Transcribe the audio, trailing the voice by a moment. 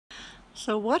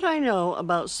So what I know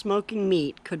about smoking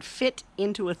meat could fit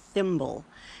into a thimble,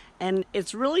 and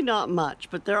it's really not much,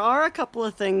 but there are a couple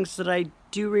of things that I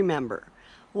do remember.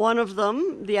 One of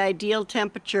them, the ideal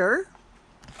temperature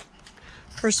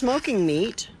for smoking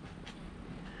meat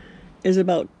is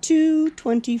about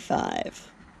 225.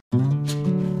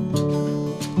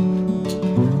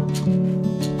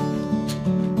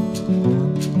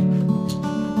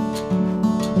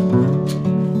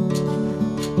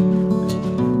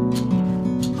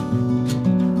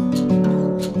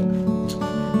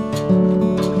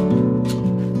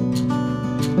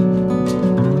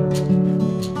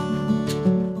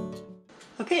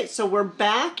 Okay, so we're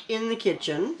back in the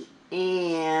kitchen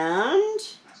and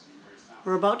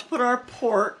we're about to put our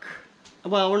pork,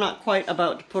 well, we're not quite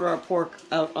about to put our pork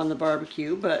out on the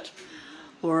barbecue, but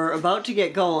we're about to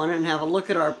get going and have a look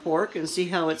at our pork and see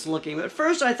how it's looking. But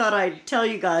first I thought I'd tell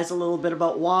you guys a little bit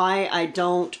about why I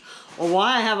don't, or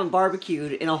why I haven't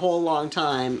barbecued in a whole long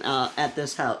time at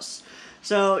this house.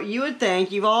 So you would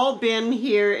think, you've all been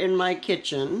here in my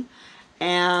kitchen,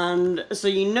 and so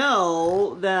you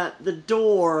know that the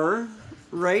door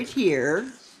right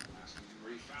here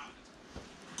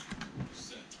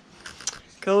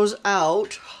goes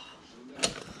out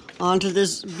onto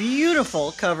this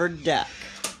beautiful covered deck.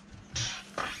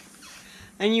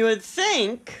 And you would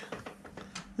think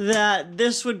that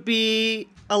this would be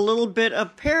a little bit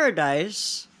of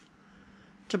paradise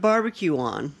to barbecue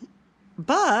on,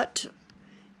 but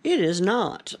it is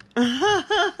not.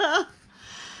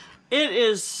 It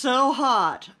is so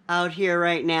hot out here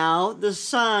right now. The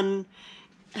sun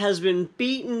has been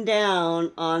beaten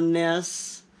down on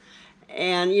this.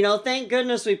 And, you know, thank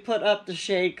goodness we put up the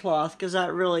shade cloth, because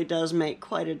that really does make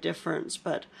quite a difference.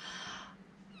 But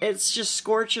it's just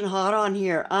scorching hot on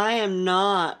here. I am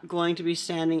not going to be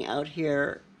standing out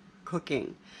here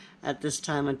cooking at this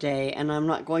time of day. And I'm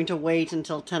not going to wait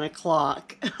until 10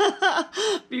 o'clock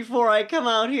before I come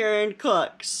out here and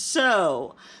cook.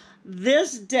 So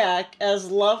this deck,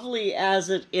 as lovely as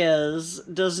it is,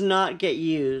 does not get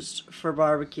used for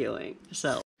barbecuing.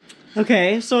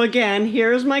 Okay, so again,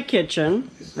 here's my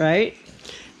kitchen, right?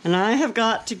 And I have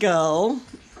got to go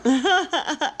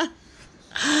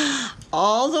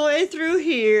all the way through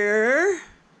here,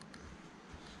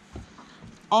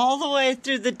 all the way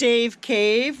through the Dave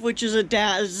Cave, which is a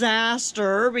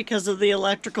disaster because of the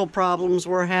electrical problems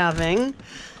we're having.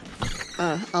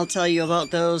 I'll tell you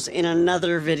about those in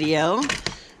another video.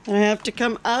 And I have to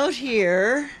come out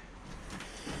here,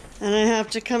 and I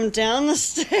have to come down the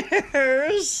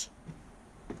stairs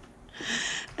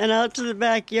and out to the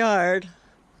backyard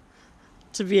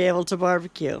to be able to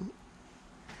barbecue.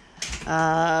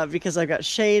 Because I've got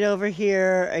shade over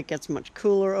here, it gets much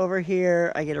cooler over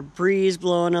here, I get a breeze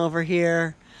blowing over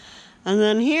here. And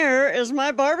then here is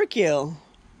my barbecue,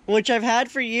 which I've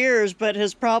had for years, but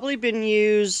has probably been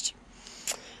used,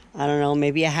 I don't know,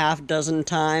 maybe a half dozen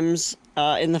times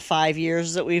in the 5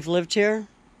 years that we've lived here.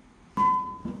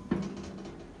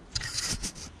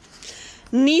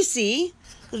 Nisi,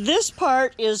 this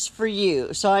part is for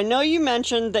you. So I know you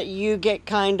mentioned that you get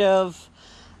kind of,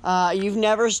 you've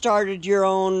never started your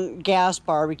own gas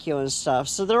barbecue and stuff.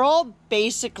 So they're all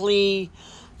basically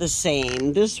the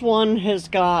same. This one has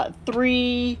got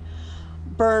 3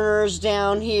 burners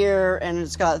down here, and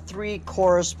it's got 3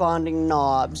 corresponding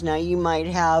knobs. Now you might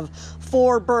have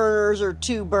 4 burners or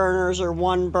 2 burners or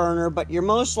 1 burner, but you're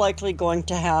most likely going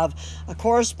to have a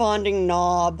corresponding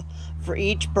knob for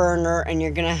each burner, and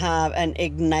you're gonna have an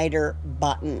igniter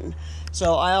button.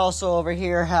 So I also over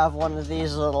here have one of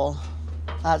these little,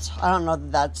 I don't know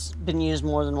that that's been used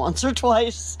more than once or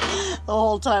twice the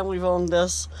whole time we've owned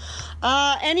this.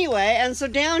 Anyway, and so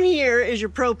down here is your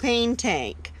propane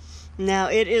tank. Now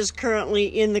it is currently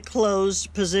in the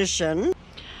closed position.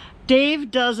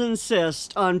 Dave does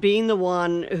insist on being the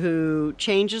one who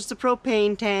changes the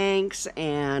propane tanks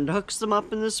and hooks them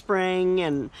up in the spring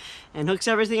and hooks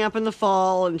everything up in the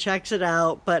fall and checks it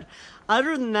out. But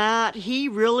other than that, he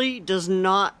really does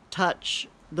not touch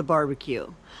the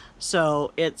barbecue.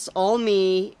 So it's all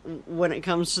me when it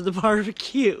comes to the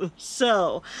barbecue.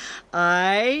 So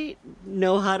I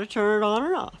know how to turn it on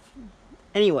or off.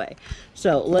 Anyway,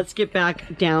 so let's get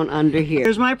back down under here.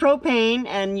 Here's my propane,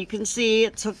 and you can see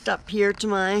it's hooked up here to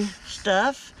my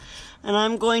stuff. And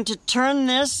I'm going to turn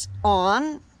this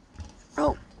on.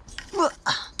 Oh,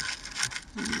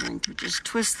 I'm going to just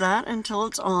twist that until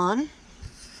it's on.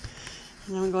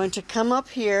 And I'm going to come up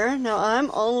here. Now I'm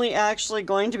only actually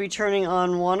going to be turning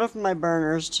on one of my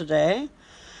burners today,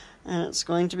 and it's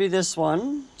going to be this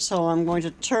one. So I'm going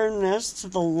to turn this to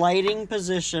the lighting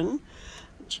position.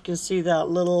 You can see that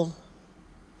little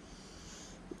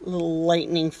Little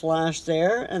lightning flash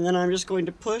there, and then I'm just going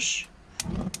to push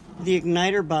the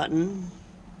igniter button,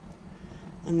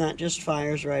 and that just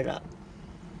fires right up.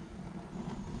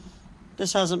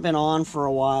 This hasn't been on for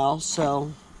a while,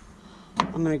 so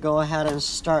I'm going to go ahead and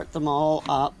start them all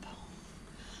up.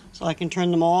 So I can turn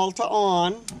them all to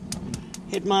on,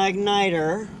 hit my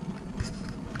igniter,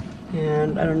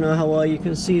 and I don't know how well you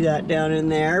can see that down in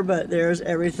there, but there's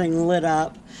everything lit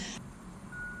up.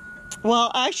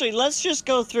 Well, actually, let's just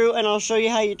go through and I'll show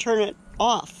you how you turn it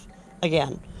off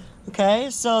again. Okay,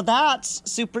 so that's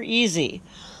super easy.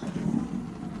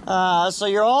 So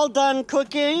you're all done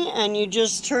cooking and you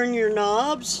just turn your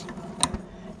knobs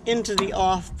into the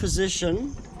off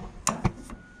position.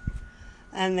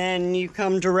 And then you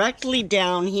come directly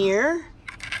down here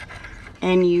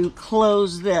and you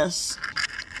close this.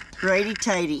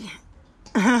 Righty-tighty.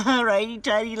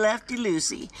 Righty-tighty,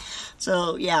 lefty-loosey.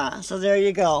 So yeah, so there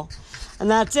you go. And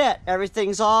that's it.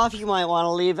 Everything's off. You might want to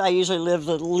leave. I usually leave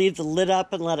the lid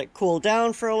up and let it cool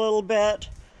down for a little bit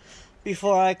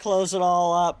before I close it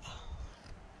all up.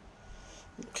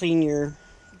 Clean your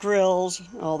grills,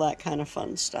 all that kind of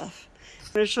fun stuff.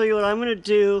 I'm going to show you what I'm going to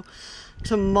do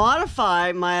to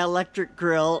modify my electric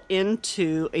grill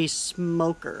into a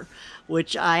smoker,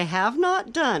 which I have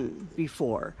not done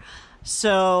before.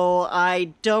 So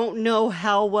I don't know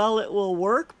how well it will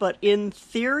work, but in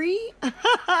theory,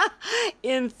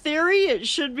 it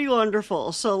should be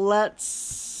wonderful. So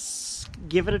let's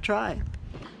give it a try.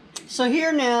 So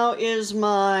here now is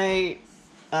my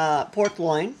pork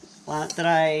loin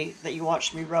that you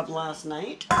watched me rub last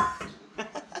night.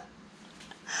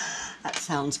 That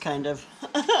sounds kind of...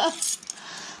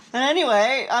 But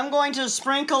anyway, I'm going to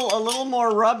sprinkle a little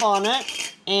more rub on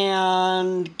it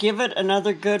and give it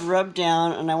another good rub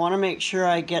down. And I want to make sure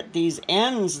I get these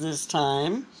ends this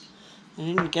time. I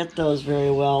didn't get those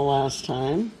very well last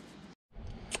time.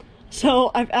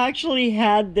 So I've actually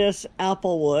had this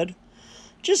apple wood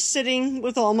just sitting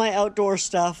with all my outdoor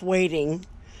stuff waiting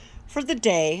for the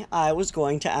day I was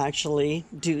going to actually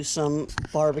do some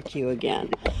barbecue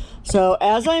again. So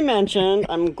as I mentioned,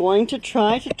 I'm going to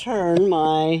try to turn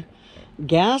my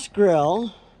gas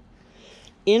grill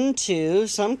into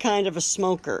some kind of a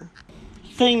smoker.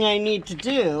 Thing I need to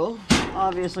do,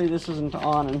 obviously this isn't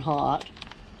on and hot.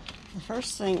 The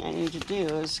first thing I need to do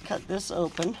is cut this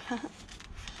open.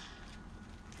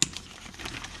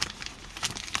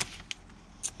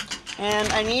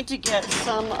 And I need to get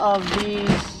some of these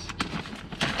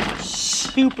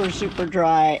super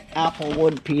dry apple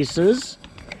wood pieces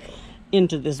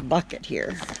into this bucket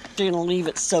here. I'm going to leave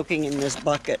it soaking in this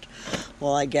bucket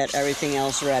while I get everything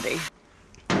else ready.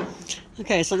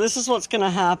 Okay, so this is what's going to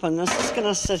happen. This is going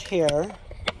to sit here.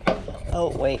 Oh,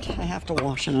 wait, I have to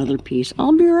wash another piece.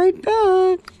 I'll be right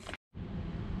back.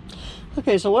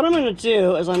 Okay, so what I'm going to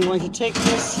do is I'm going to take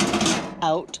this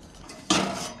out.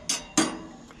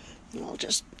 And I'll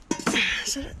just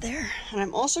set it there. And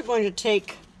I'm also going to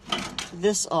take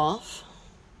this off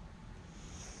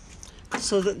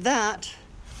so that that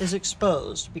is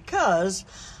exposed, because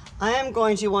I am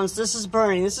going to, once this is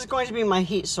burning, this is going to be my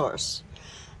heat source.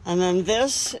 And then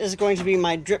this is going to be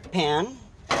my drip pan.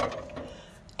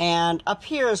 And up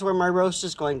here is where my roast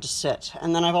is going to sit.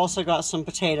 And then I've also got some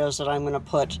potatoes that I'm going to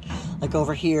put like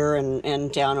over here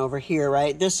and down over here,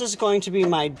 right? This is going to be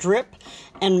my drip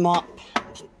and mop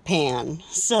pan.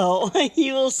 So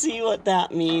you will see what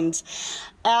that means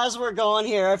as we're going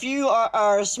here. If you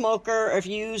are a smoker, if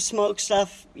you smoke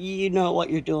stuff, you know what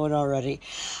you're doing already.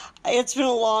 It's been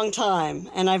a long time,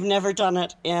 and I've never done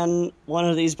it in one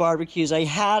of these barbecues. I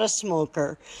had a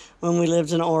smoker when we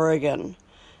lived in Oregon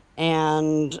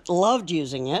and loved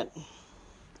using it,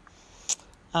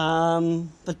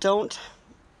 but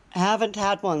haven't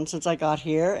had one since I got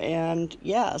here. And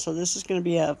yeah, so this is going to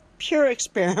be a pure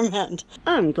experiment.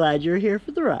 I'm glad you're here for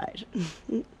the ride.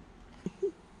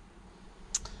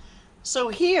 So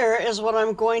here is what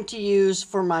I'm going to use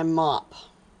for my mop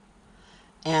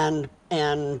and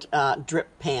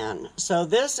drip pan. So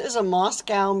this is a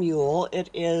Moscow Mule. It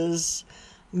is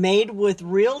made with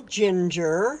real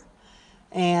ginger,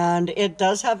 and it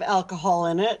does have alcohol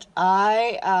in it.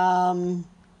 I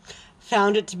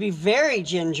found it to be very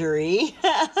gingery,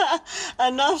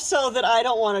 enough so that I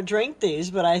don't want to drink these,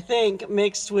 but I think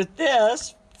mixed with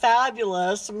this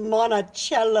fabulous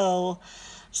Monticello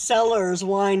Cellars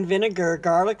wine vinegar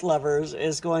garlic lovers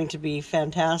is going to be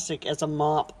fantastic as a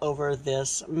mop over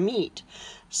this meat.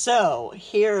 So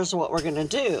here's what we're going to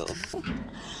do.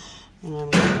 And I'm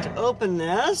going to open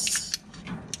this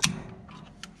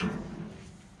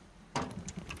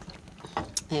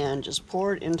and just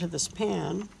pour it into this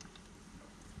pan.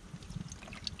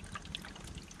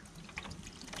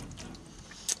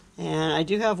 And I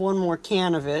do have one more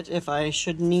can of it if I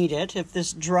should need it. If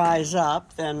this dries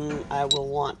up, then I will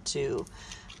want to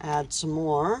add some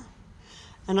more.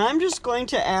 And I'm just going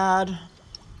to add,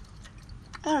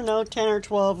 I don't know, 10 or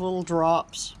 12 little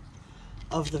drops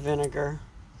of the vinegar,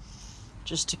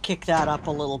 just to kick that up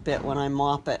a little bit when I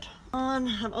mop it. I'm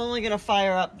only going to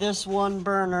fire up this one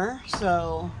burner,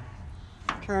 so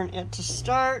turn it to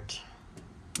start,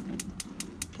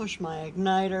 push my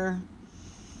igniter,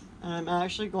 and I'm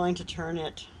actually going to turn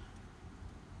it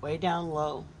way down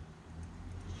low.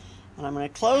 And I'm going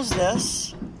to close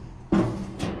this.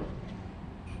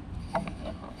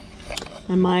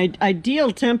 And my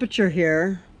ideal temperature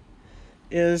here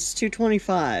is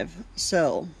 225.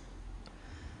 So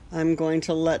I'm going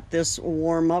to let this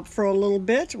warm up for a little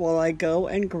bit while I go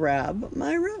and grab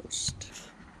my roast.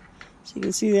 So you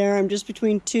can see there, I'm just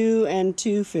between 2 and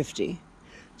 250.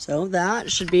 So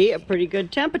that should be a pretty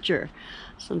good temperature.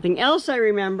 Something else I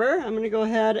remember, I'm going to go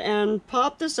ahead and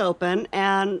pop this open.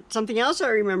 And something else I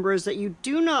remember is that you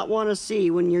do not want to see,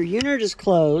 when your unit is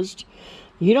closed,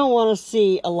 you don't want to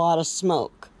see a lot of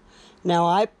smoke. Now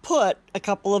I put a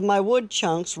couple of my wood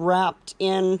chunks wrapped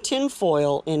in tin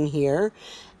foil in here,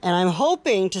 and I'm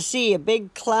hoping to see a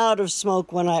big cloud of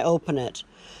smoke when I open it,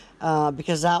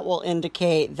 because that will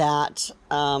indicate that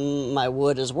my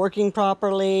wood is working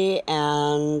properly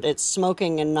and it's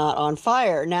smoking and not on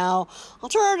fire. Now,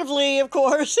 alternatively, of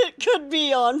course, it could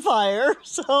be on fire,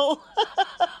 so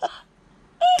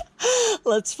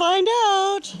let's find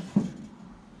out.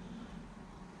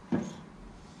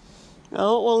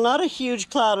 Oh, well, not a huge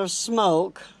cloud of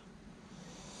smoke,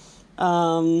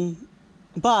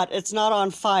 but it's not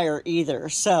on fire either.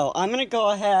 So I'm going to go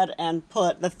ahead and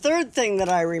put, the third thing that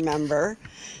I remember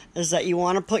is that you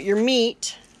want to put your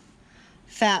meat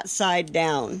fat side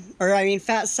down, or I mean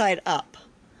fat side up.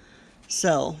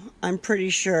 So I'm pretty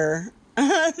sure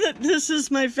that this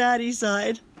is my fatty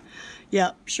side.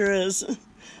 Yep, sure is.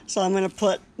 So I'm going to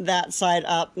put that side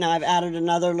up. Now I've added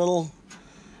another little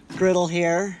griddle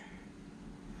here.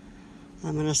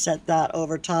 I'm going to set that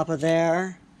over top of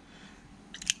there.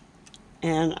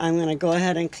 And I'm going to go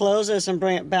ahead and close this and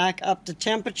bring it back up to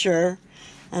temperature.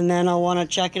 And then I'll want to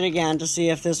check it again to see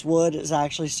if this wood is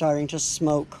actually starting to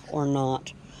smoke or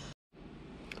not.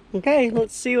 Okay,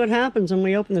 let's see what happens when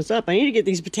we open this up. I need to get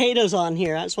these potatoes on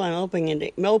here. That's why I'm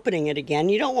opening it again.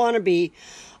 You don't want to be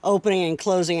opening and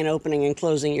closing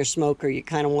your smoker. You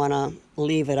kind of want to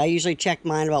leave it. I usually check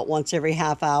mine about once every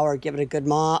half hour, give it a good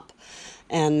mop,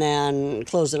 and then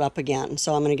close it up again.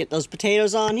 So I'm going to get those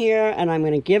potatoes on here, and I'm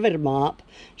going to give it a mop,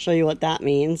 show you what that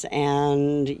means,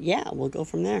 and yeah, we'll go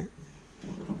from there.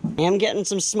 I am getting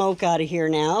some smoke out of here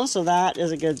now, so that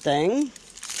is a good thing.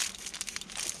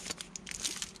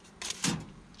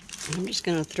 I'm just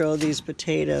going to throw these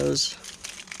potatoes.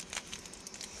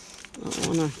 I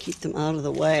want to keep them out of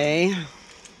the way.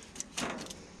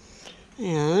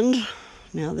 And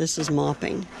now this is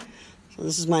mopping. So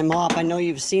this is my mop. I know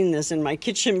you've seen this in my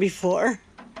kitchen before,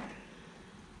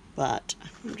 but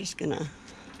I'm just gonna,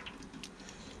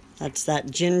 that's that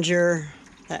ginger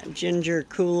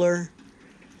cooler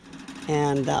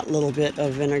and that little bit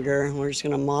of vinegar. We're just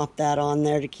gonna mop that on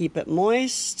there to keep it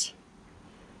moist.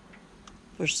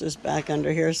 Push this back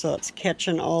under here so it's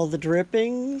catching all the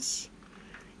drippings.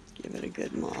 Give it a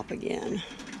good mop again.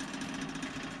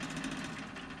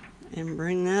 And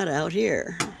bring that out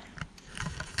here.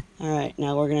 All right,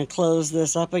 now we're going to close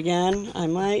this up again. I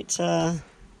might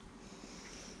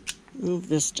move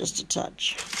this just a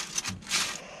touch.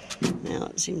 Now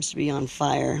it seems to be on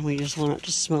fire. We just want it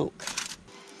to smoke.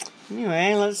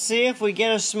 Anyway, let's see if we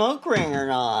get a smoke ring or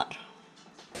not.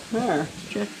 There,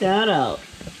 check that out.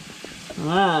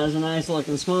 Well, that is a nice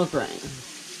looking smoke ring.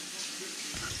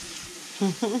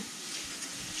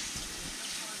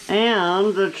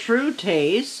 And the true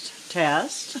test,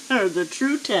 or the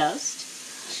true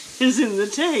test, is in the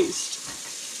taste.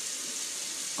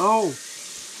 Oh.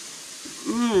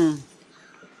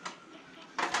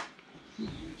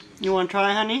 You want to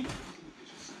try, honey?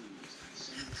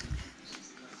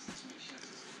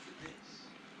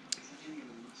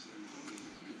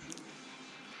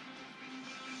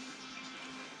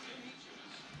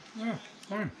 Yeah,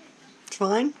 fine. It's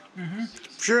fine? Mm-hmm.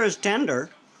 Sure is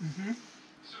tender. Mm-hmm.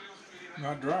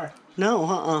 Not dry.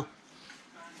 No,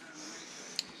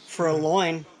 For a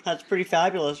loin, that's pretty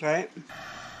fabulous, right?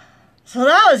 So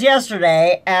that was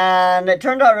yesterday, and it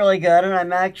turned out really good, and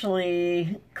I'm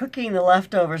actually cooking the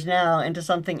leftovers now into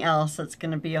something else that's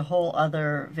going to be a whole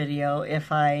other video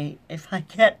if I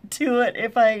get to it,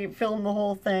 if I film the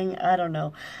whole thing. I don't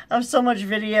know. I have so much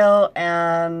video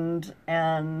and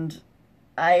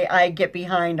I get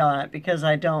behind on it because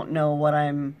I don't know what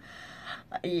I'm,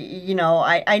 you know,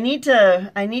 I need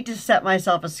to set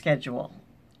myself a schedule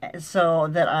so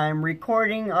that I'm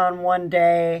recording on one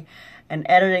day and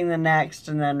editing the next,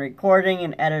 and then recording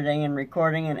and editing and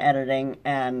recording and editing,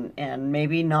 and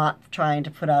maybe not trying to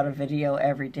put out a video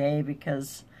every day,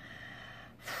 because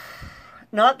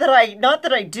not that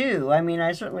I do. I mean,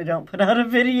 I certainly don't put out a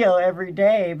video every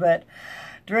day, but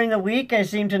during the week I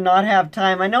seem to not have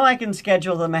time. I know I can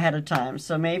schedule them ahead of time,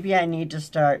 so maybe I need to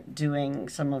start doing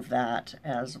some of that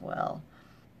as well.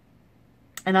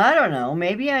 And I don't know,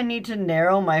 maybe I need to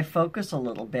narrow my focus a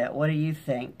little bit. What do you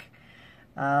think?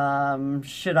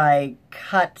 Should I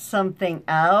cut something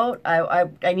out?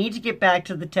 I need to get back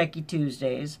to the Techie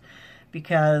Tuesdays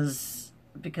because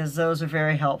those are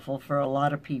very helpful for a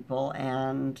lot of people.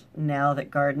 And now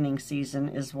that gardening season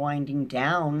is winding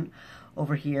down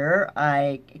over here,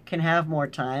 I can have more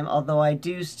time. Although I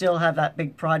do still have that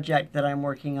big project that I'm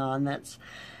working on that's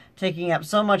taking up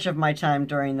so much of my time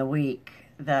during the week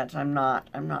that I'm not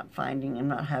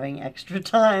having extra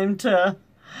time to,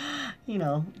 you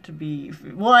know, to be,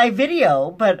 well, I video,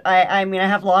 but I mean, I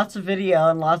have lots of video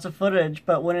and lots of footage,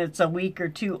 but when it's a week or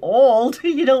two old,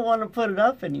 you don't want to put it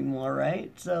up anymore,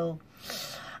 right? So,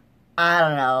 I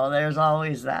don't know, there's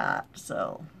always that.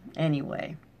 So,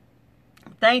 anyway,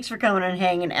 thanks for coming and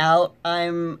hanging out.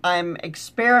 I'm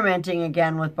experimenting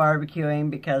again with barbecuing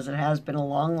because it has been a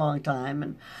long time,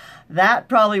 and that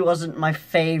probably wasn't my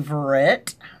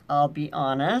favorite, I'll be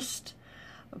honest.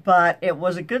 But it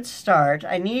was a good start.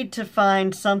 I need to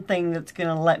find something that's going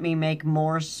to let me make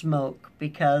more smoke,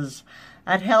 because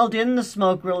it held in the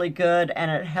smoke really good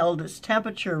and it held its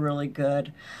temperature really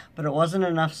good, but it wasn't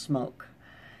enough smoke.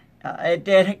 It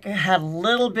had a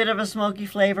little bit of a smoky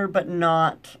flavor, but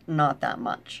not that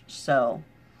much. So,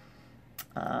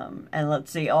 and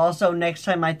let's see. Also, next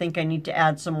time I think I need to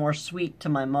add some more sweet to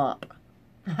my mop.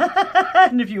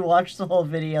 And if you watch the whole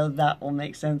video, that will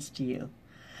make sense to you.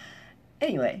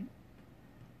 Anyway,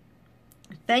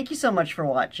 thank you so much for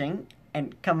watching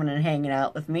and coming and hanging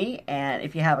out with me. And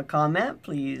if you have a comment,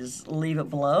 please leave it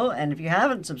below. And if you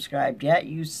haven't subscribed yet,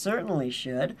 you certainly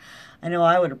should. I know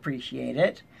I would appreciate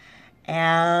it.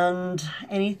 And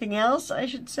anything else I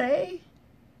should say?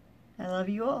 I love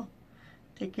you all.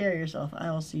 Take care of yourself. I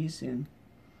will see you soon.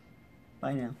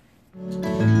 Bye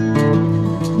now.